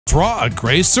Draw a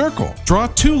gray circle. Draw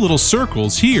 2 little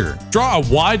circles here. Draw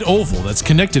a wide oval that's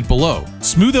connected below.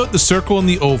 Smooth out the circle in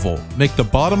the oval. Make the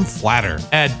bottom flatter.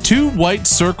 Add 2 white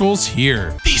circles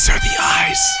here. These are the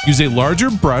eyes. Use a larger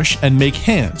brush and make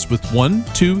hands with 1,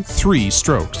 2, 3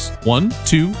 strokes. 1,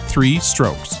 2, 3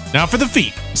 strokes. Now for the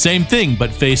feet. Same thing,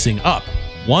 but facing up.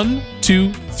 1,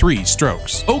 2, 3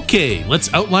 strokes. Okay,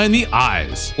 let's outline the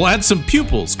eyes. We'll add some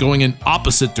pupils going in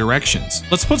opposite directions.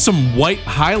 Let's put some white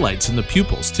highlights in the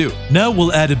pupils too. Now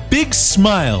we'll add a big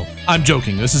smile. I'm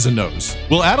joking, this is a nose.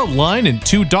 We'll add a line and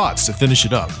 2 dots to finish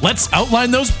it up. Let's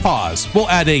outline those paws. We'll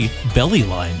add a belly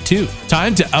line too.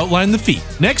 Time to outline the feet.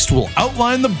 Next, we'll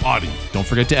outline the body. Don't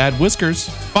forget to add whiskers.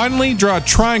 Finally, draw a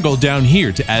triangle down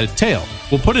here to add a tail.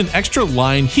 We'll put an extra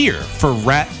line here for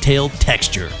rat tail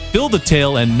texture. Fill the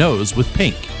tail and nose with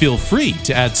pink. Feel free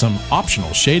to add some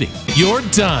optional shading. You're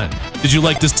done. Did you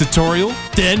like this tutorial?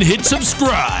 Then hit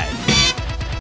subscribe.